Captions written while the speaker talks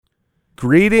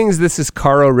Greetings, this is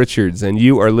Carl Richards, and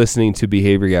you are listening to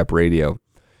Behavior Gap Radio.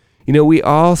 You know, we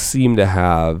all seem to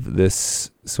have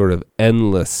this sort of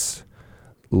endless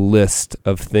list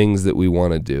of things that we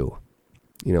want to do.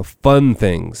 You know, fun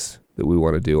things that we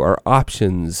want to do. Our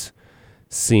options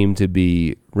seem to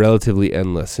be relatively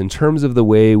endless in terms of the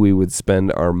way we would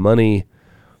spend our money,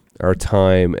 our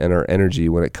time, and our energy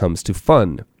when it comes to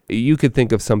fun. You could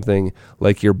think of something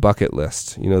like your bucket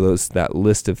list, you know, that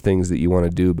list of things that you want to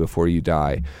do before you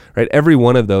die, right? Every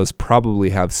one of those probably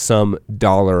have some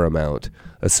dollar amount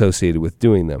associated with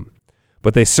doing them,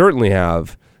 but they certainly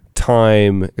have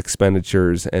time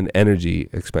expenditures and energy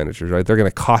expenditures, right? They're going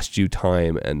to cost you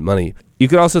time and money. You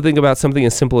could also think about something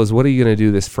as simple as, what are you going to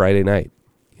do this Friday night?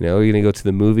 You know, you're going to go to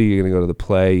the movie, you're going to go to the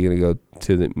play, you're going to go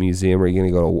to the museum, or you're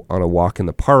going to go on a walk in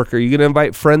the park, or you're going to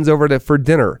invite friends over for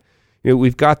dinner. You know,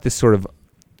 we've got this sort of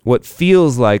what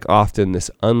feels like often this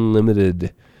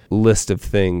unlimited list of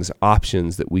things,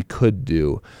 options that we could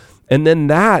do. And then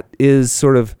that is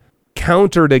sort of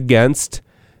countered against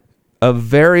a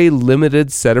very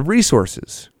limited set of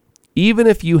resources. Even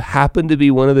if you happen to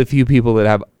be one of the few people that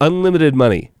have unlimited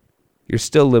money, you're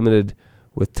still limited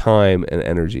with time and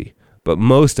energy. But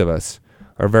most of us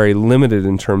are very limited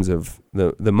in terms of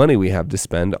the money we have to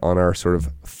spend on our sort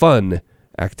of fun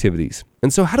activities.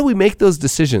 And so how do we make those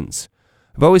decisions?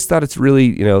 I've always thought it's really,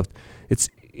 you know,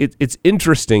 it's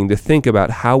interesting to think about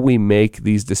how we make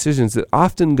these decisions that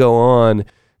often go on,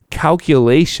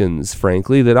 calculations,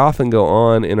 frankly, that often go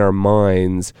on in our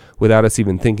minds without us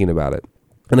even thinking about it.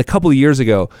 And a couple of years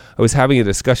ago, I was having a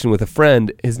discussion with a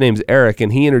friend. His name's Eric,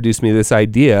 and he introduced me to this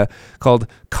idea called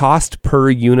cost per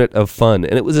unit of fun.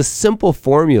 And it was a simple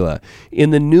formula.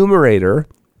 In the numerator,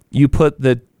 you put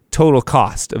the total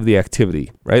cost of the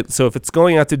activity, right? So if it's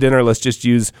going out to dinner, let's just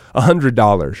use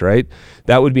 $100, right?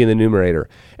 That would be in the numerator.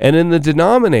 And in the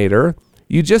denominator,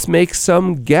 you just make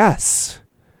some guess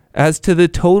as to the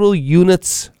total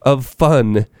units of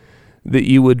fun that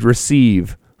you would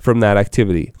receive from that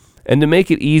activity. And to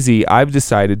make it easy, I've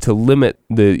decided to limit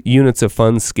the units of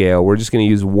fun scale. We're just going to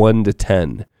use 1 to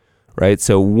 10, right?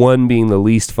 So 1 being the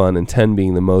least fun and 10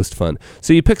 being the most fun.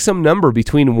 So you pick some number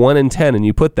between 1 and 10 and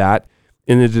you put that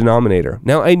in the denominator.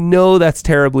 Now, I know that's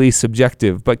terribly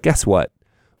subjective, but guess what?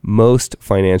 Most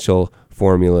financial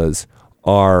formulas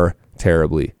are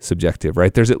terribly subjective,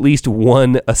 right? There's at least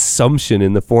one assumption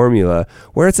in the formula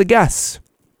where it's a guess.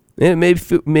 It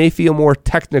may feel more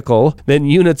technical than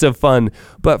units of fun,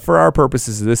 but for our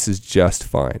purposes, this is just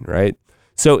fine, right?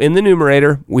 So in the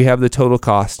numerator, we have the total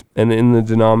cost, and in the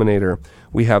denominator,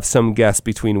 we have some guess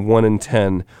between 1 and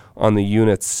 10 on the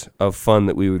units of fun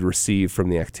that we would receive from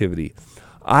the activity.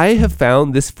 I have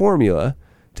found this formula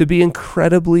to be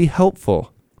incredibly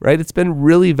helpful, right? It's been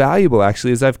really valuable,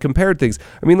 actually, as I've compared things.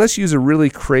 I mean, let's use a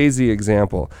really crazy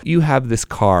example. You have this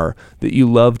car that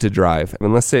you love to drive. I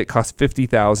mean, let's say it costs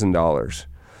 $50,000,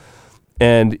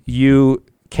 and you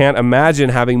can't imagine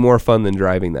having more fun than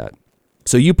driving that.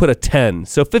 So you put a 10.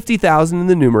 So 50,000 in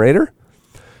the numerator,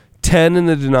 10 in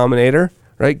the denominator,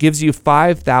 right? Gives you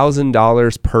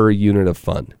 $5,000 per unit of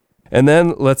fun. And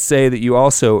then let's say that you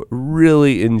also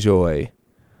really enjoy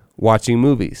watching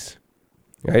movies,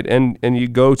 right? And you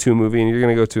go to a movie, and you're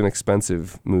going to go to an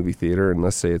expensive movie theater, and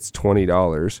let's say it's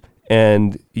 $20.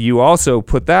 And you also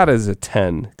put that as a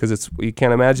 10 because you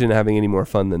can't imagine having any more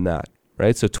fun than that,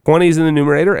 right? So 20 is in the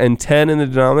numerator and 10 in the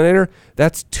denominator.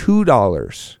 That's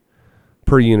 $2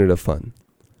 per unit of fun.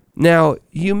 Now,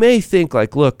 you may think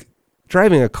like, look,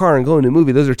 driving a car and going to a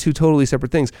movie, those are two totally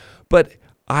separate things. But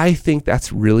I think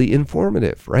that's really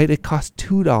informative, right? It costs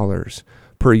 $2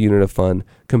 per unit of fun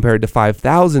compared to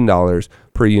 $5,000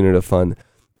 per unit of fun.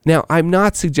 Now, I'm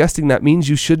not suggesting that means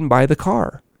you shouldn't buy the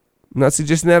car. I'm not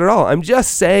suggesting that at all. I'm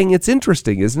just saying it's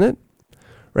interesting, isn't it?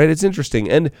 Right? It's interesting.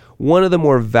 And one of the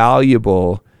more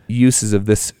valuable uses of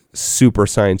this super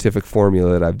scientific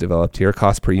formula that I've developed here,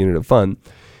 cost per unit of fun,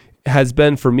 has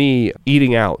been for me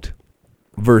eating out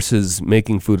versus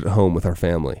making food at home with our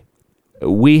family.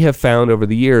 We have found over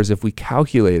the years, if we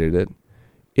calculated it,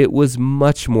 it was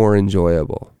much more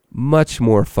enjoyable, much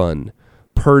more fun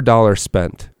per dollar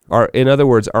spent. In other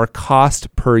words, our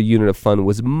cost per unit of fun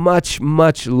was much,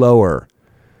 much lower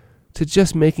to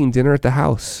just making dinner at the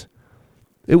house.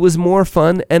 It was more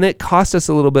fun, and it cost us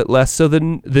a little bit less. So the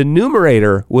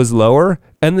numerator was lower,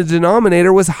 and the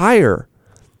denominator was higher.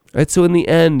 Right? So in the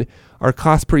end, our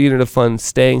cost per unit of fun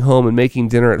staying home and making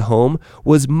dinner at home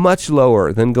was much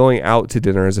lower than going out to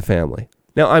dinner as a family.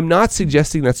 Now, I'm not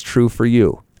suggesting that's true for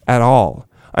you at all.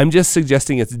 I'm just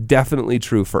suggesting it's definitely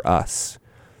true for us.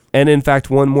 And in fact,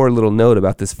 one more little note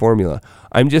about this formula.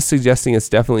 I'm just suggesting it's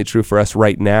definitely true for us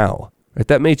right now. Right?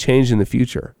 That may change in the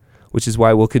future. which is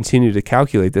why we'll continue to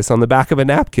calculate this on the back of a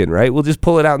napkin, right? We'll just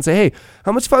pull it out and say, hey,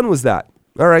 how much fun was that?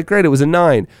 All right, great. It was a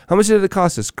 9. How much did it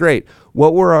cost us? Great.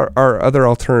 What were our other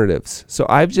alternatives? So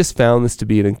I've just found this to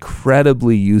be an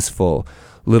incredibly useful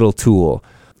little tool,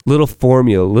 little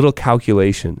formula, little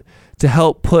calculation to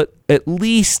help put at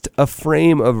least a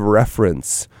frame of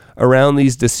reference around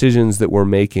these decisions that we're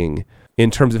making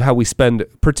in terms of how we spend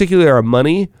particularly our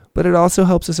money, but it also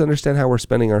helps us understand how we're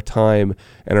spending our time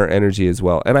and our energy as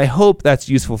well. And I hope that's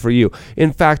useful for you.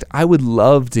 In fact, I would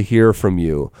love to hear from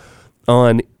you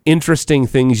on interesting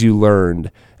things you learned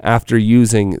after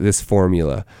using this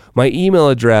formula. My email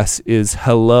address is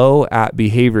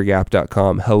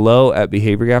hello@behaviorgap.com,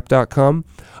 hello@behaviorgap.com.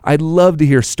 I'd love to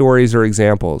hear stories or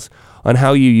examples on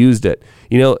how you used it.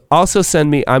 Also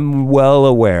send me, I'm well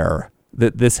aware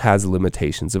that this has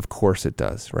limitations. Of course it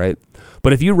does, right?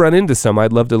 But if you run into some,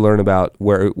 I'd love to learn about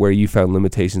where you found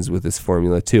limitations with this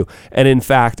formula too. And in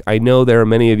fact, I know there are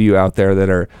many of you out there that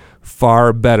are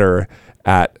far better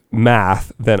at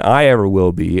math than I ever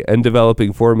will be and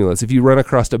developing formulas. If you run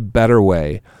across a better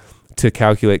way to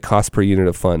calculate cost per unit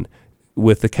of fun,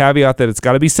 with the caveat that it's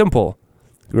got to be simple,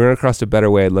 if you run across a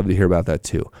better way, I'd love to hear about that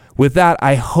too. With that,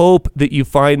 I hope that you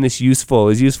find this useful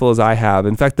as I have.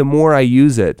 In fact, the more I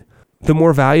use it, the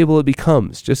more valuable it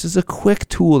becomes, just as a quick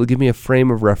tool to give me a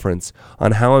frame of reference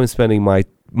on how I'm spending my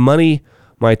money,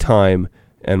 my time,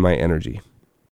 and my energy.